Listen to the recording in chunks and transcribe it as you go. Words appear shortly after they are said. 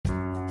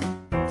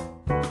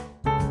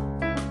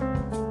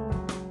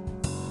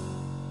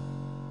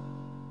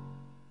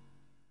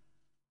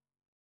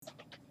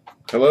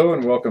Hello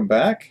and welcome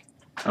back.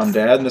 I'm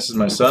Dad and this is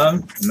my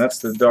son, and that's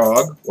the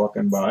dog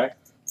walking by.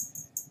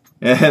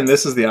 And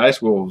this is the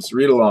Ice Wolves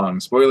Read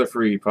Along,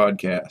 spoiler-free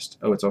podcast.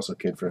 Oh, it's also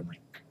kid-friendly.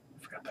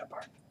 Forgot that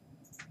part.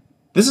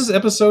 This is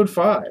episode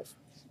 5.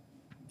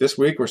 This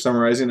week we're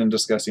summarizing and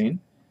discussing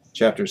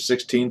chapters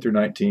 16 through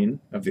 19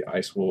 of the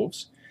Ice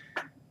Wolves.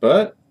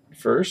 But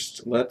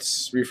first,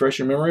 let's refresh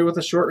your memory with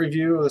a short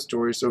review of the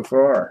story so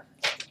far.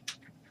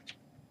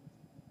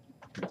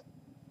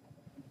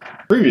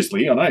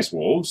 Previously on Ice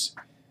Wolves,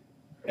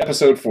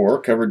 Episode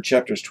 4 covered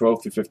chapters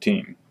 12 through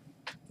 15.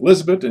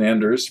 Elizabeth and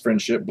Anders'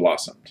 friendship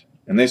blossomed,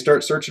 and they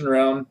start searching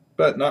around,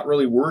 but not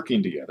really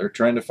working together,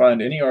 trying to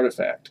find any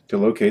artifact to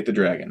locate the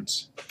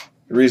dragons.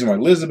 The reason why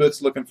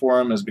Elizabeth's looking for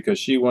them is because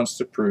she wants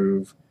to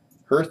prove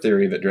her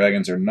theory that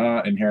dragons are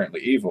not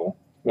inherently evil,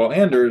 while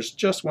Anders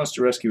just wants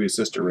to rescue his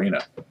sister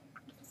Rena.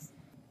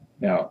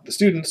 Now, the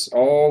students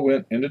all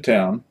went into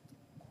town.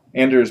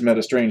 Anders met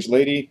a strange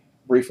lady,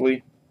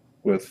 briefly,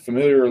 with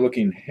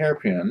familiar-looking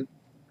hairpin,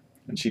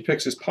 and she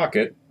picks his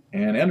pocket,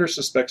 and Anders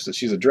suspects that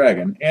she's a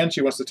dragon, and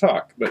she wants to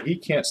talk, but he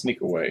can't sneak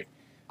away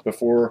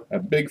before a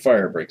big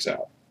fire breaks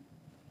out.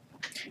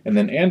 And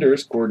then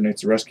Anders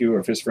coordinates the rescue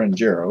of his friend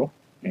Jarrow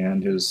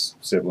and his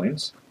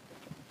siblings,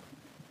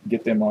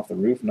 get them off the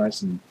roof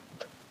nice and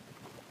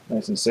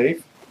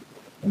safe,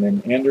 and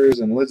then Anders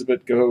and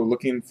Elizabeth go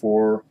looking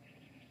for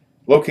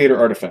locator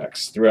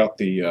artifacts throughout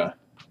the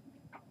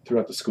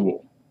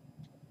school,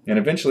 and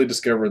eventually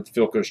discover that the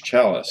Filker's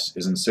chalice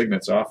is in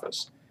Signet's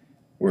office,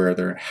 where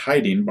they're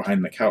hiding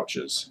behind the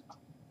couches.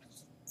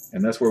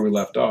 And that's where we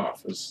left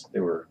off, as they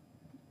were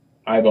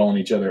eyeballing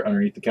each other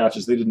underneath the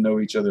couches. They didn't know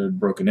each other had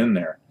broken in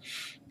there.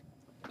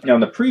 Now,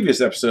 in the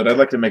previous episode, I'd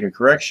like to make a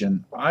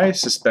correction. I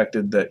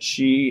suspected that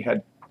she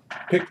had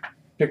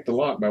picked the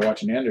lock by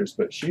watching Anders,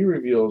 but she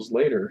reveals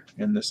later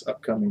in this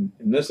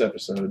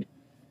episode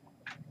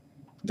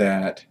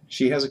that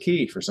she has a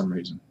key for some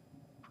reason.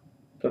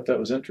 Thought that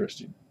was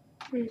interesting.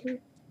 Mm-hmm.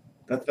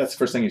 That's the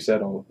first thing you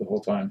said the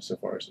whole time so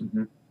far.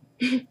 Mm-hmm.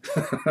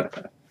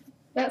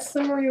 That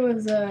summary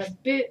was a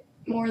bit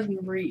more than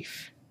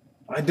brief.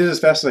 I did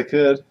as fast as I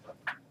could.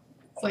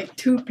 It's like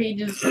 2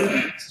 pages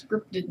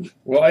scripted.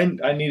 Well,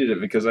 I needed it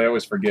because I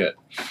always forget.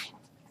 I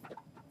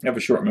have a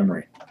short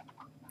memory.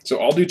 So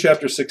I'll do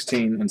chapter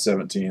 16 and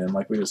 17, and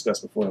like we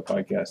discussed before the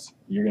podcast,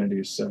 you're going to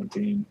do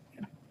 17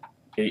 and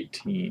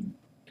 18.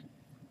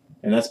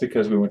 And that's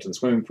because we went to the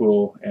swimming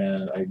pool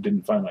and I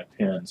didn't find my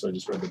pen, so I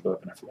just read the book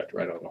and I forgot to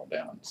write it all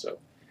down. So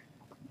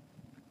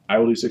I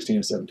will do 16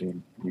 and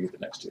 17. You get the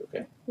next 2,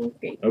 okay?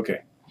 Okay.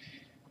 Okay.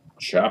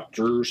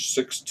 Chapter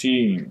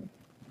 16.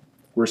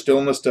 We're still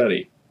in the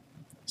study.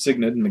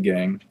 Signet and the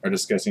gang are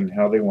discussing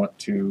how they want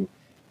to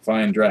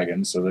find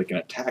dragons so they can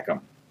attack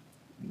them.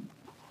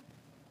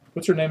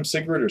 What's her name,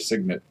 Sigrid or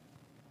Signet?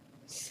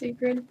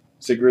 Sigrid.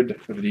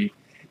 Sigrid.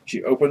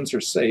 She opens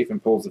her safe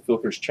and pulls the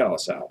Filker's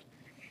chalice out.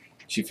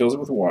 She fills it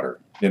with water,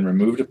 then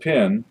removed a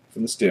pin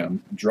from the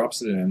stem,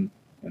 drops it in,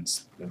 and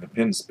the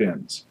pin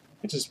spins.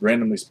 It just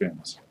randomly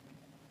spins.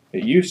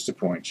 It used to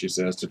point, she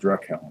says, to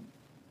Druckhelm.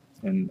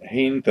 And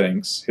Hain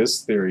thinks,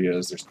 his theory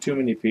is, there's too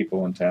many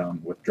people in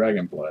town with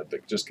dragon blood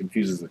that just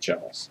confuses the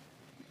chalice.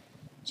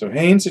 So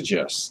Hain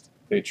suggests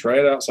they try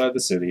it outside the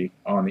city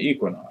on the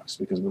equinox,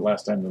 because the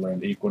last time we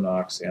learned the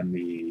equinox and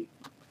the,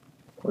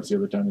 what's the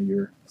other time of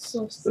year?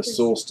 Solstice. The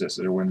solstice,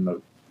 are when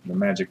the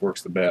magic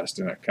works the best,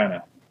 and it kind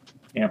of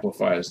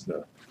amplifies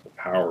the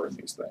power in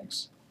these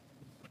things.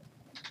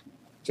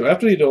 So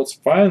after the adults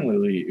finally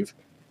leave,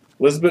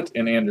 Elizabeth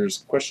and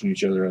Anders question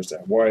each other as to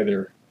why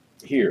they're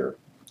here,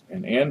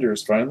 and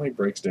Anders finally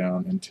breaks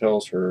down and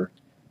tells her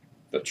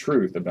the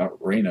truth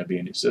about Rena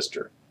being his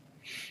sister.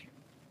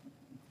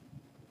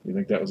 You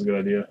think that was a good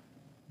idea?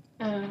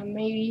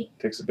 Maybe.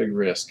 Takes a big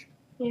risk.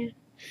 Yeah.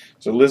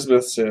 So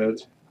Elizabeth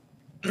said,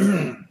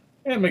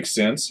 that makes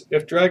sense.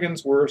 If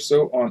dragons were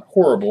so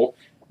horrible,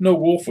 no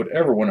wolf would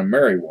ever want to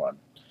marry one.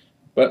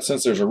 But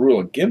since there's a rule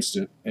against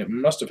it, it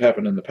must have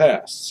happened in the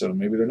past, so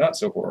maybe they're not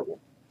so horrible.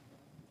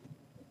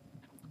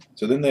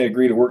 So then they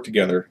agree to work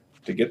together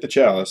to get the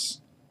chalice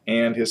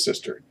and his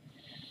sister.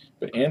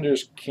 But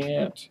Anders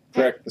can't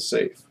crack the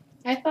safe.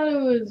 I thought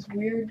it was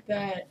weird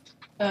that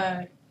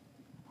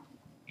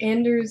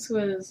Anders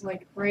was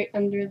like right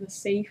under the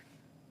safe,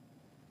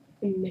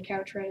 in the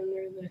couch right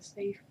under the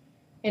safe,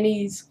 and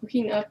he's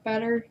looking up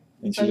at her,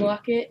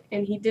 unlock it,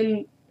 and he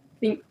didn't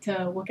think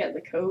to look at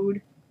the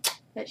code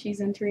that she's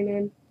entering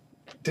in.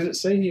 Did it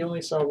say he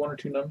only saw 1 or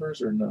 2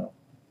 numbers, or no?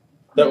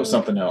 That was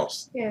something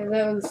else. Yeah,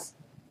 that was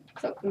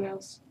something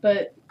else.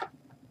 But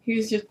he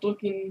was just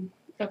looking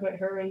up at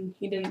her, and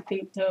he didn't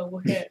think to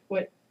look at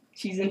what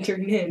she's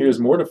entering in. He was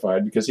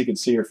mortified because he could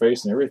see her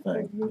face and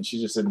everything, and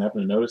she just didn't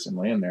happen to notice him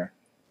laying there.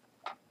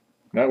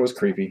 That was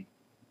creepy.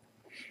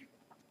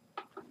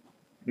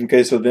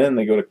 Okay, so then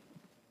they go to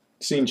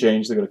scene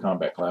change. They go to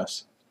combat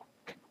class,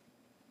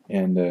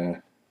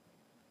 and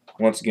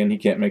once again he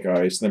can't make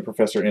ice. Then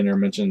Professor Ender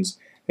mentions,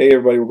 "Hey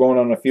everybody, we're going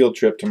on a field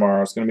trip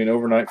tomorrow. It's going to be an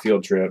overnight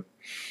field trip,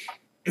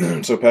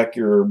 so pack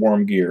your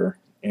warm gear."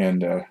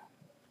 And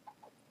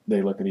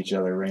they look at each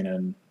other, Raina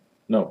and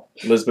no,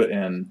 Lisbeth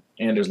and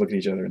Anders look at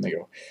each other and they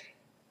go,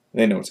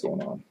 they know what's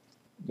going on.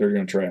 They're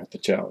going to try out the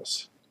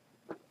chalice.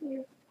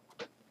 Yeah.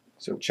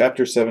 So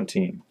chapter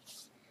 17.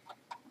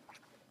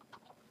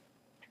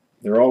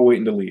 They're all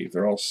waiting to leave.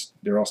 They're all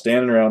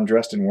standing around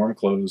dressed in warm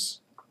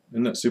clothes.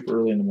 Isn't that super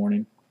early in the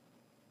morning?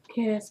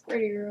 Yeah, it's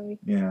pretty early.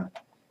 Yeah.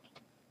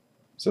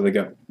 So they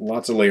got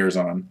lots of layers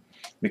on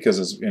because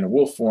as in a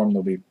wolf form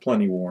they'll be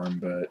plenty warm,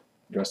 but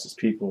dressed as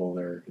people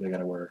they got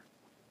to wear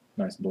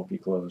nice bulky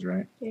clothes,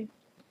 right? Yeah.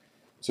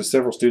 So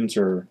several students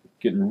are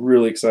getting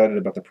really excited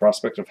about the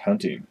prospect of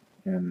hunting,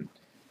 and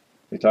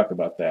they talk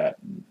about that.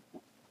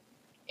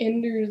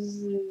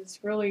 Anders is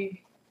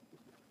really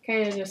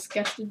kind of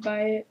disgusted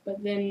by it,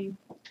 but then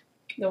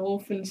the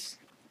wolf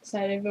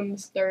inside of him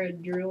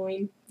started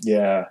drooling.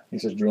 Yeah, he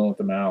starts drooling with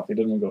the mouth. He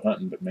doesn't want to go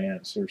hunting, but man,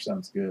 it sure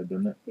sounds good,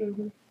 doesn't it?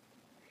 Mm-hmm.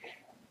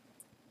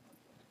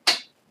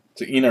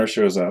 So Einar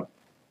shows up.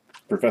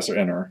 Professor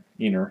Einar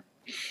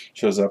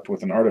shows up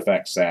with an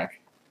artifact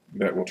sack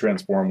that will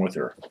transform with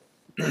her.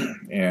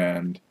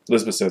 And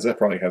Lisbeth says that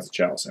probably has a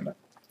chalice in it.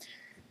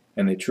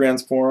 And they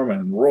transform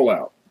and roll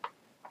out.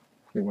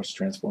 You watch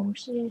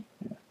Transformers? Yeah.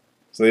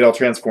 So they all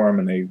transform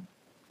and they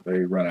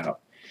run out.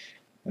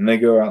 And they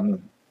go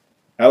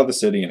out of the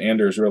city, and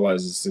Anders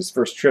realizes it's his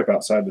first trip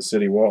outside the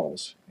city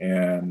walls.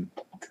 And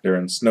they're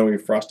in snowy,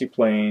 frosty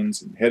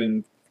plains and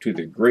heading to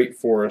the great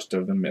forest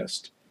of the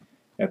mist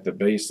at the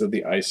base of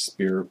the Ice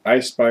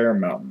Spire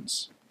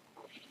Mountains.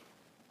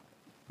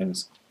 And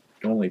it's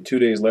only 2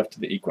 days left to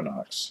the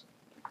equinox.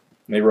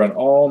 And they run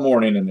all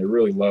morning, and they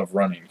really love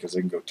running because they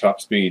can go top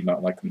speed,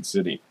 not like in the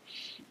city.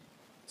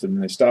 So then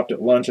they stopped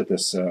at lunch at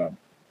this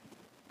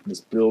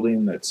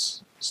building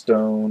that's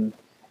stone,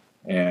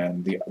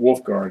 and the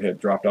wolf guard had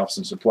dropped off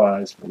some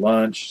supplies for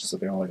lunch, so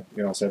they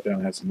all sat down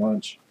and had some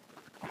lunch.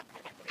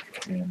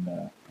 And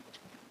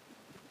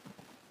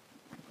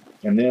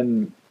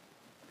then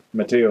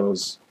Mateo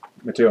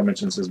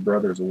mentions his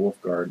brother's a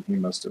wolf guard. He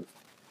must have.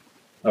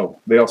 Oh,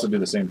 they also do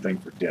the same thing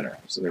for dinner.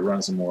 So they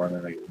run some more, and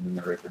then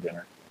they're ready for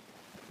dinner.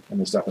 And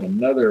they stop at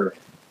another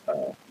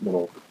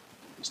little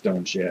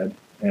stone shed.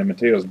 And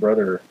Mateo's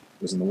brother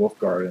was in the wolf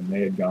guard, and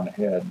they had gone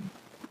ahead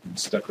and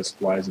stuck the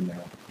supplies in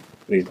there.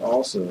 But he's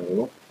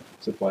also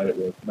supplied it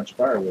with much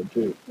firewood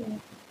too,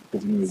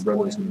 because he knew his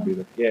brother was going to be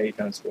there. Yeah, he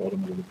kind of spoiled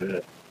him a little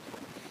bit.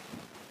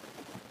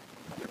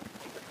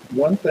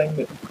 One thing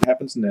that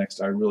happens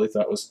next I really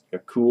thought was a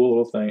cool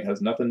little thing. It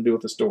has nothing to do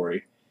with the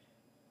story.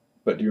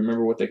 But do you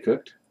remember what they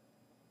cooked?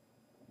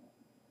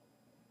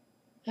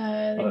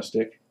 On a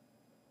stick?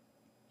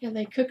 Yeah,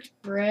 they cooked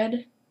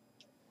bread.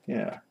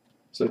 Yeah.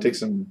 So they take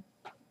some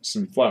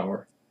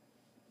flour,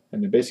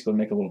 and they basically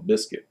make a little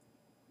biscuit.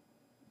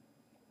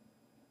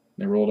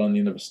 They roll it on the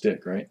end of a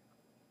stick, right?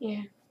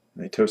 Yeah.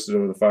 And they toast it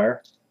over the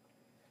fire.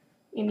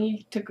 And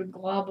he took a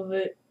glob of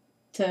it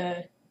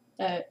that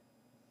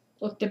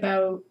looked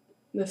about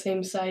the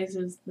same size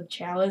as the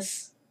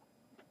chalice,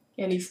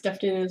 and he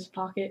stuffed it in his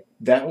pocket.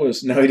 No,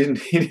 he didn't.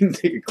 He didn't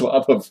take a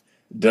glob of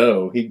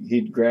dough.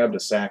 He grabbed a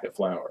sack of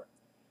flour.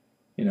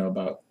 You know,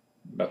 about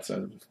the size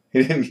of.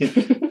 He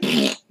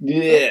didn't.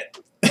 Yeah.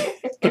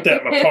 Put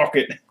that in my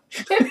pocket.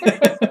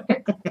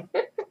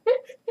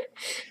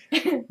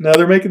 No,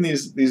 they're making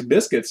these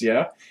biscuits,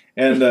 yeah,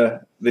 and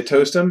they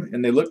toast them,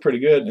 and they look pretty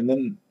good. And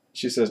then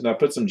she says, "Now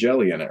put some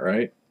jelly in it,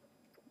 right?"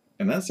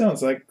 And that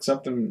sounds like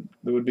something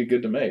that would be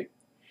good to make.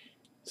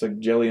 It's like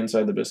jelly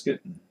inside the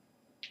biscuit.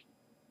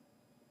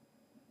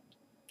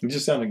 It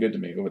just sounded good to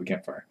me over the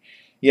campfire.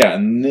 Yeah,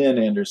 and then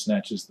Anders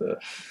snatches the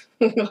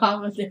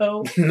glob of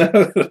dough. No,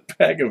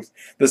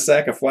 the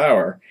sack of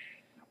flour,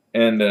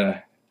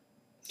 and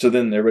so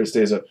then everybody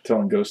stays up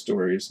telling ghost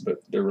stories,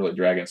 but they're really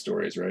dragon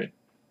stories, right?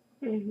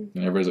 Mm-hmm.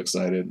 And everybody's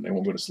excited, and they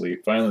won't go to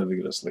sleep. Finally,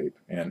 they go to sleep,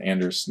 and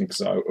Anders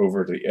sneaks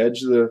over to the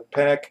edge of the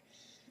pack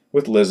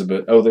with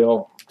Elizabeth. Oh, they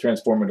all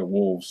transform into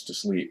wolves to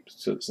sleep,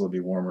 so they'll be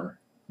warmer,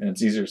 and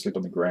it's easier to sleep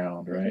on the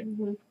ground, right?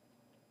 Mm-hmm.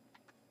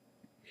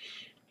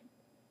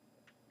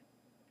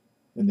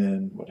 And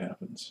then what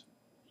happens?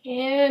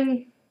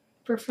 And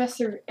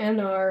Professor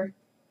Einar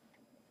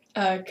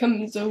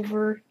comes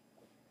over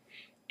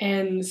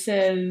and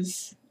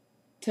says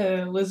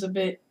to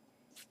Elizabeth,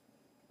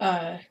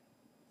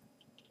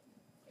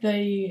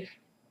 the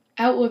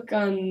outlook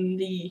on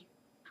the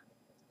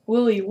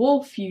Willy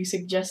Wolf you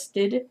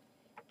suggested,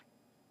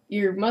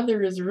 your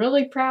mother is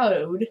really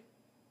proud.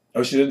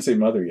 Oh, she didn't say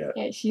mother yet.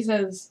 Yeah, she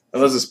says... Oh,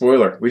 that's a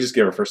spoiler. We just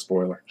gave her first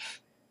spoiler.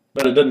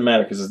 But it doesn't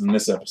matter because it's in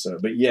this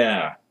episode. But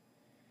yeah,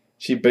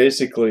 she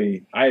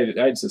basically...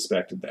 I'd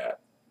suspected that.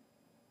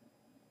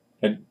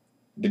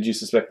 Did you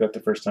suspect that the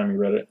first time you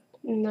read it?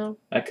 No.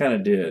 I kind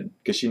of did,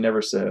 because she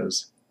never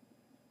says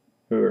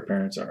who her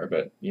parents are.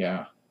 But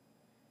yeah,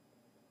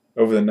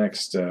 over the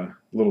next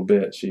little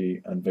bit,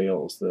 she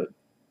unveils that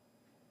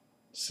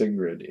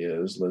Sigrid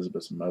is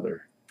Elizabeth's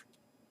mother.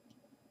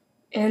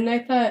 And I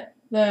thought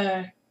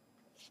the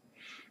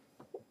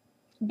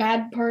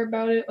bad part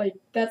about it, like,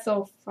 that's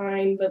all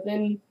fine, but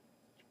then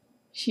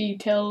she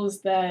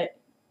tells that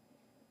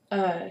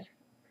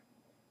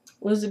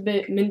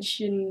Elizabeth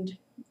mentioned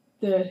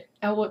the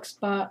outlook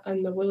spot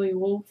on the Willy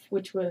Wolf,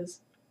 which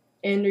was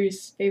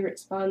Anders' favorite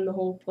spot in the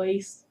whole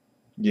place.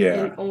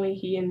 Yeah. And only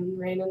he and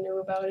Raina knew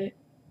about it.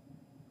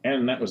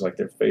 And that was like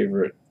their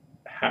favorite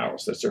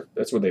house. That's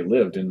where they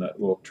lived, in that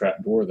little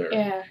trap door there.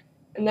 Yeah.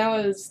 And that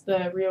was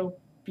the real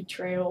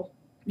betrayal.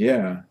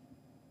 Yeah.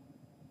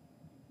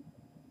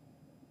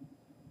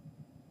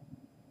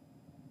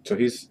 So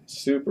he's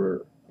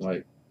super,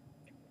 like,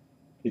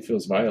 he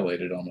feels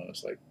violated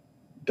almost, like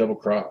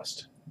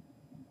double-crossed.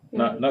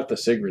 Not the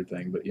Sigrid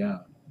thing, but yeah.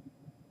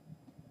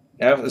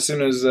 As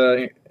soon as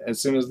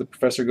the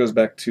professor goes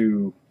back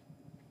to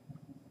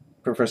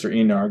Professor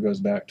Enar goes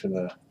back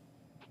to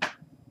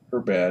her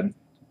bed,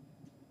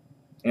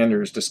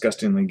 Anders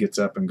disgustingly gets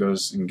up and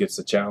goes and gets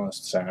the chalice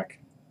sack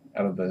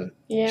out of the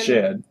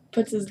shed.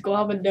 Puts his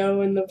glava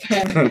dough in the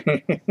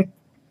bag.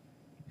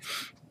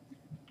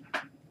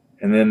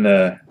 And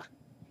then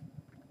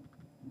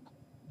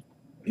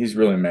he's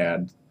really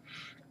mad.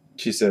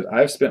 She said,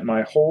 "I've spent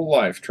my whole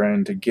life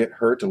trying to get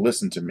her to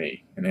listen to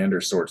me." And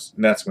Anders sorts,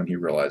 and that's when he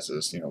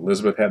realizes,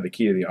 Elizabeth had the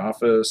key to the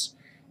office,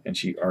 and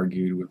she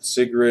argued with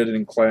Sigrid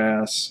in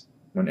class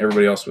when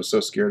everybody else was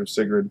so scared of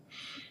Sigrid.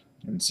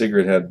 And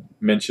Sigrid had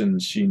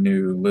mentioned she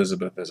knew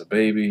Elizabeth as a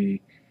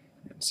baby,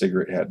 and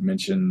Sigrid had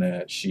mentioned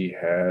that she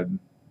had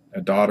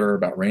a daughter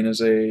about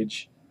Raina's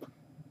age.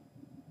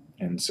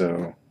 And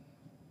so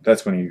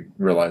that's when he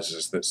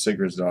realizes that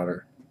Sigrid's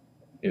daughter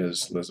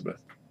is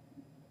Elizabeth.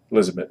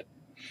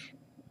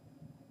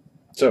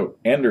 So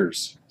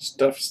Anders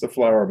stuffs the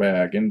flour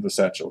bag into the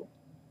satchel.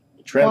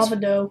 Glava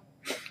dough.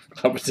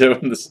 Glava dough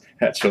in the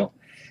satchel.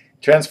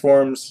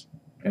 Transforms,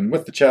 and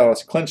with the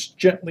chalice clenched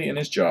gently in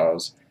his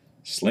jaws,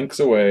 slinks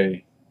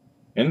away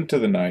into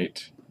the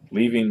night,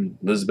 leaving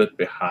Elizabeth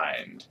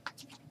behind.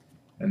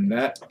 And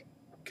that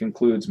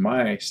concludes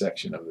my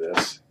section of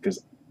this,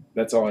 because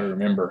that's all I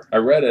remember. I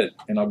read it,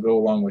 and I'll go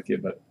along with you,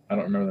 but I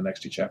don't remember the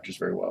next two chapters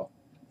very well.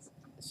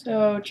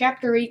 So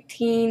chapter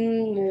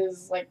 18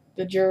 is like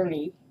the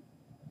journey.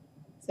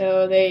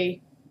 So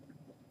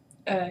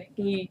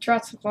he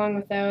trots along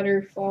without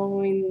her,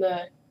 following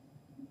the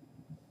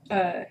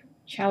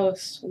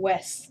chalice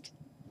west.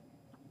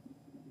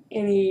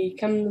 And he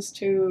comes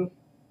to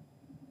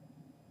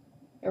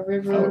a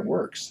river. Oh, it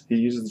works. He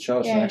uses the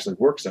chalice and actually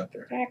works out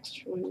there. It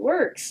actually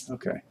works.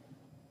 Okay.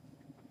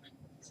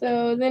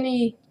 So then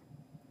he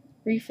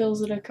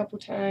refills it a couple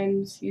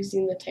times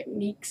using the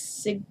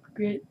techniques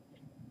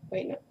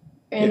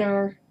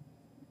Enar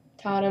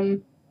taught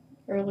him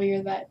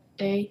earlier that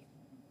day.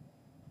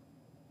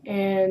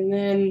 And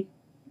then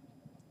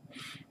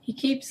he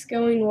keeps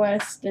going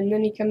west, and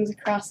then he comes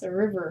across a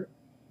river,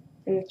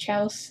 and the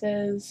chalice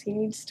says he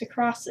needs to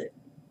cross it.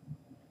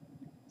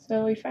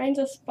 So he finds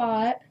a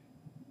spot,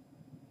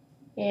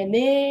 and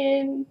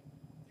then...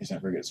 He's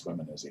not very good at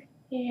swimming, is he?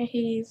 Yeah,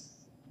 he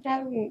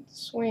hasn't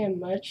swam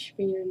much,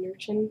 being an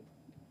urchin.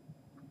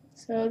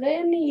 So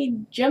then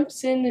he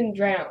jumps in and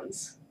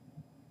drowns.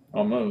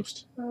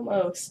 Almost.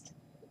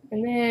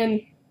 And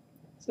then...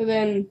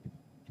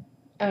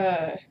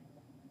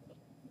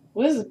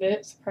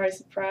 Elizabeth, surprise,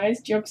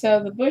 surprise, jumps out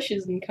of the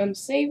bushes and comes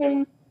save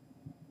him.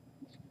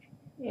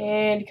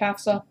 And he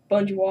coughs up a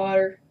bunch of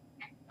water.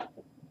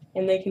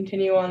 And they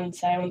continue on in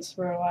silence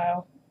for a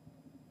while.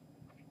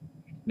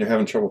 They're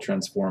having trouble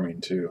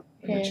transforming, too.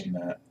 I mentioned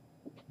that.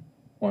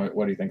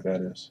 What do you think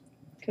that is?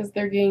 Because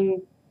they're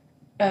getting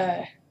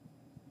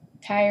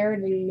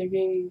tired, and they're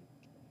getting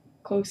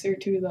closer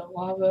to the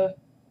lava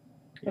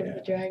of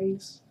the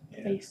dragon's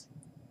face.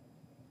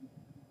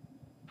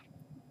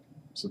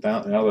 So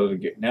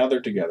now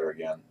they're together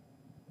again.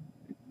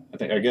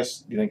 Do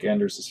you think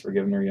Anders has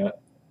forgiven her yet?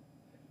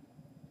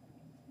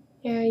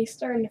 Yeah, he's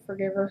starting to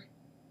forgive her.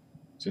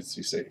 Since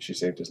she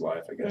saved his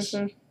life, I guess.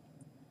 Mm-hmm.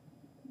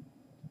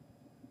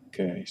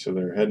 Okay, so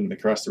they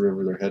cross the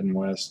river, they're heading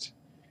west,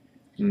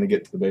 and they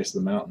get to the base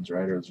of the mountains,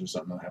 right? Or is there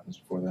something that happens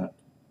before that?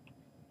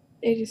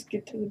 They just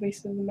get to the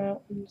base of the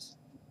mountains.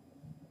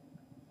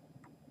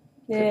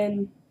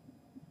 Then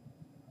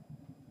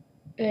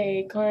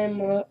they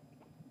climb up,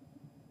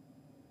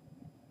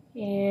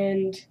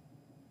 and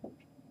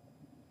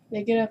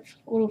they get up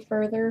a little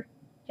further,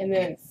 and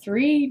then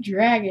 3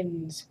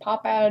 dragons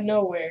pop out of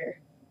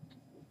nowhere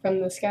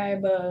from the sky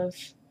above.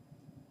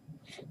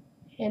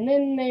 And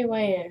then they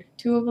land.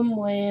 2 of them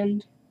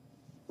land,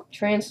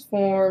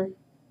 transform,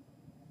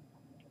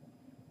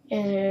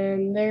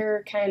 and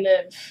they're kind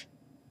of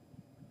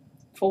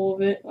full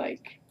of it,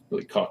 like...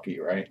 Really cocky,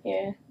 right?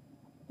 Yeah.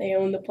 They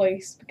own the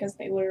place, because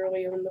they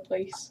literally own the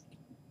place.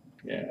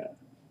 Yeah.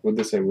 What'd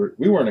they say?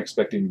 We weren't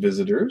expecting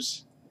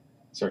visitors,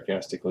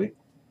 sarcastically.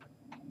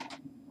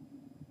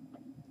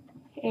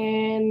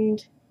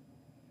 And...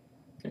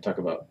 They talk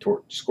about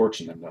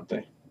scorching them, don't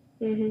they?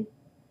 Mm-hmm.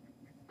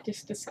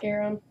 Just to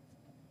scare them.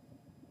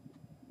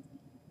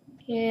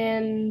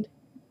 And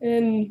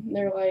then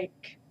they're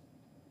like,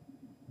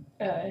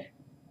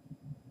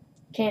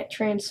 can't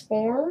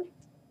transform,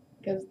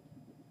 because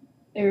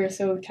they were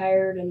so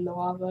tired in the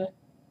lava,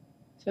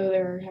 so they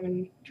were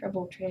having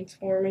trouble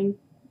transforming.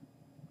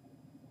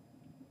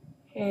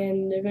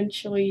 and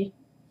eventually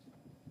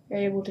they're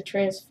able to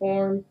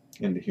transform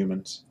into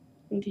humans.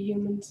 And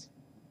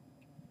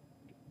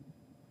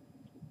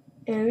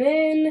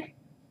then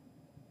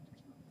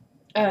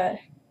the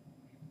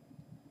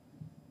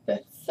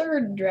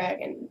third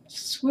dragon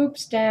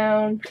swoops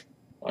down.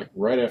 Like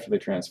right after they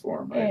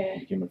transform, right? Yeah.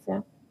 Into human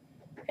form.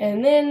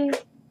 And then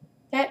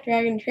that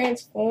dragon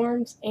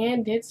transforms,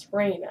 and it's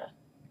Reyna.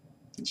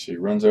 And she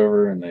runs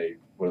over, and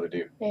what do they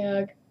do? They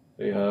hug.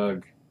 They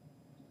hug.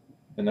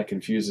 And that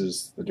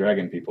confuses the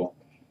dragon people.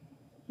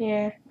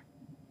 Yeah.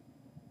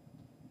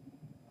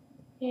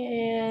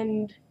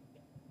 And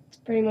it's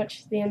pretty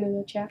much the end of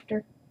the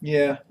chapter.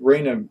 Yeah,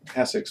 Reyna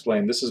has to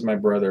explain, this is my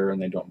brother,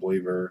 and they don't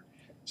believe her.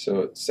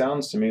 So it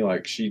sounds to me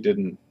like she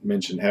didn't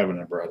mention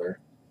having a brother.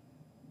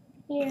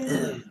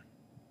 Yeah.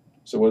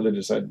 So what did they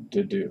decide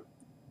to do?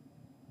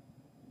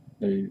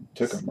 They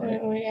took him, right?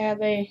 Yeah,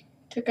 they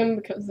took him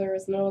because there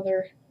was no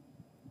other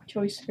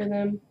choice for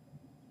them.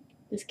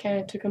 Just kind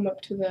of took him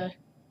up to the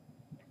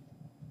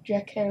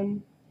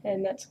Drekhelm,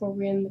 and that's where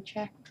we end the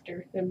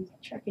chapter. Them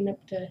trekking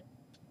up to.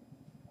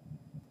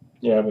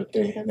 Yeah, but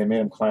they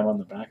made him climb on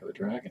the back of the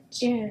dragons.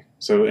 Yeah.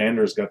 So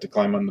Anders got to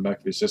climb on the back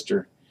of his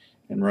sister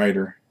and ride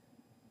her.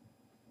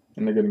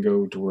 And they're going to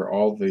go to where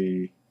all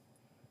the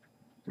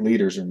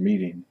leaders are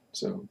meeting.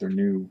 So their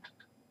new,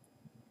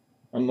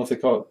 I don't know if they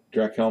call it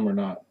Drekhelm or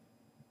not.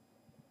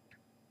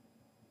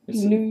 It's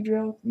New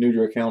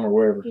Drekhelm or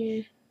wherever.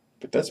 Yeah.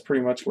 But that's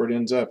pretty much where it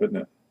ends up, isn't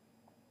it?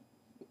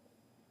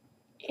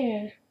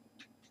 Yeah.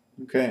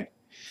 Okay.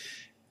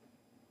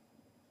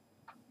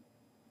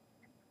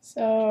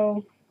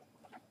 So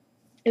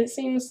it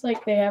seems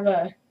like they have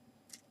a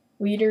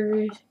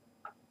leader.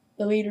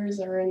 The leaders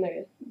are in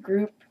the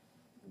group.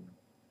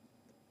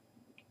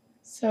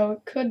 So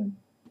it could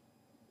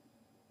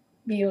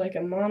be like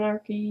a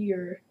monarchy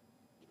or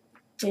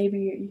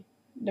maybe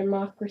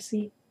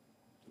democracy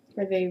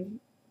where they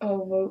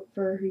all vote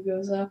for who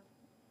goes up.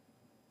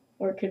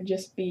 Or it could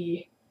just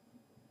be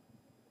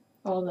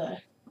all the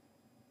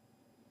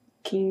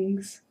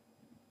kings.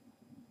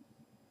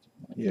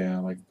 Yeah,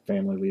 like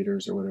family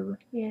leaders or whatever.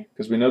 Yeah.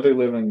 Because we know they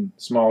live in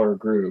smaller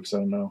groups. I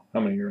don't know how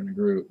many are in a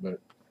group, but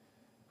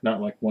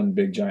not like one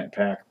big giant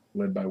pack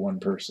led by one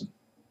person.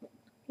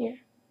 Yeah.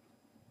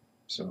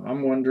 So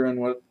I'm wondering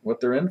what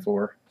they're in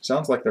for.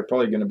 Sounds like they're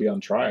probably going to be on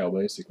trial,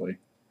 basically.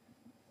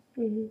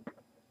 Mm-hmm.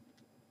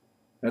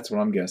 That's what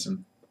I'm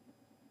guessing.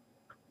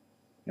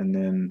 And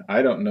then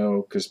I don't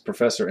know, because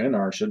Professor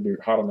Enar should be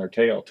hot on their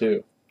tail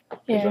too.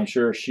 Because I'm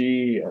sure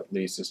she at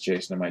least is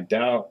chasing them.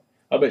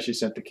 I'll bet she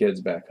sent the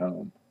kids back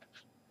home.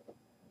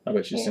 I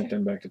bet she sent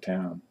them back to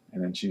town,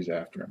 and then she's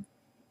after them.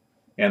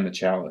 And the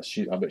chalice.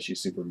 I bet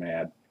she's super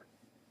mad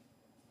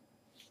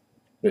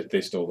that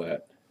they stole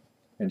that.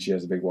 And she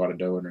has a big wad of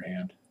dough in her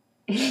hand.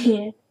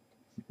 Yeah.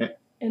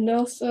 And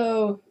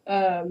also,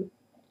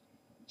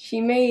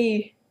 she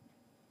may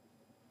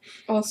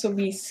also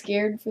be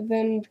scared for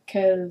them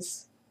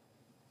because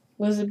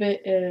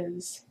Elizabeth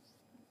is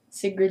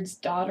Sigurd's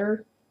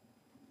daughter.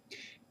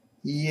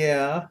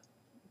 Yeah,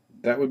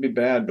 that would be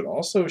bad. But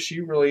also,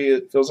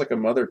 it feels like a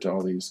mother to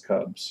all these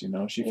cubs. You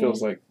know, she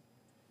feels like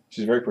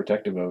she's very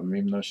protective of them,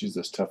 even though she's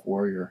this tough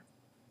warrior.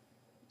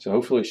 So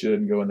hopefully she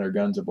didn't go in there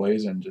guns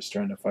a-blazing just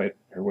trying to fight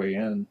her way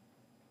in.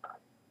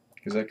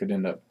 Because that could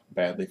end up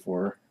badly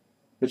for her.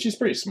 But she's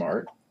pretty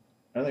smart.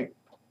 I think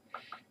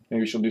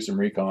maybe she'll do some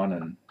recon,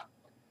 and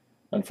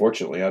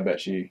unfortunately, I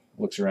bet she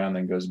looks around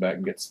and goes back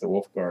and gets the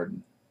wolf guard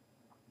and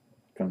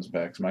comes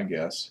back, is my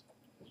guess.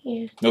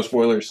 Yeah. No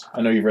spoilers.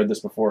 I know you've read this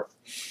before.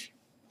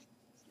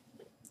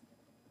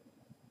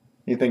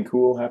 Anything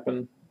cool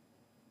happen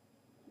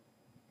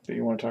that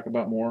you want to talk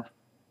about more?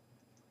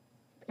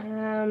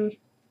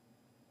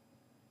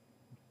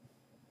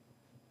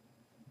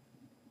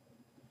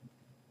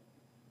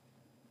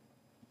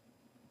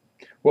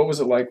 What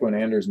was it like when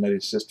Anders met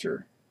his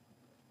sister?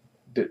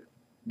 Did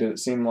it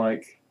seem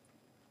like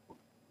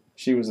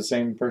she was the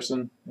same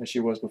person as she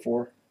was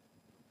before?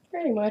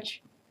 Pretty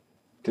much.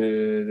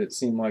 Did it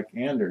seem like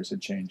Anders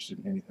had changed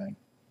anything?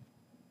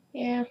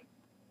 Yeah.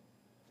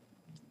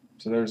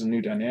 So there's a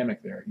new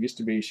dynamic there. It used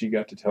to be she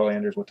got to tell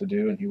Anders what to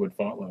do and he would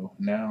follow.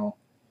 Now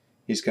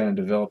he's kind of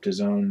developed his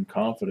own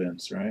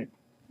confidence, right?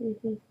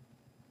 Mm-hmm.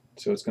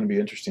 So it's going to be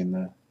interesting,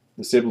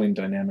 the sibling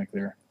dynamic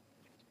there.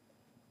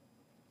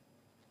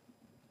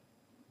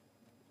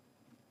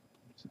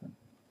 So,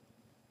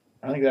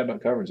 I think that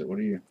about covers it. What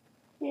do you?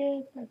 Yeah,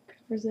 that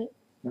covers it.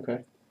 Okay.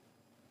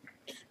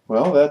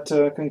 Well,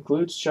 that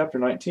concludes Chapter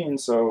 19,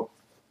 so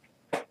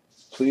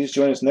please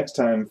join us next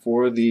time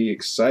for the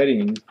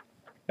exciting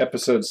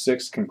Episode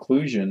 6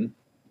 conclusion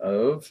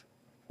of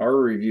our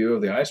review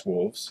of the Ice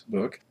Wolves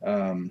book.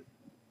 Go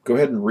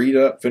ahead and read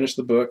up, finish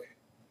the book,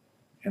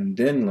 and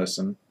then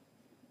listen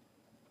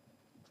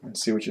and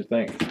see what you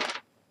think.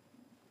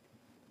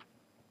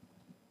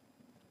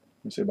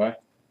 You say bye?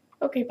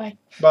 Okay, bye.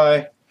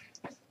 Bye.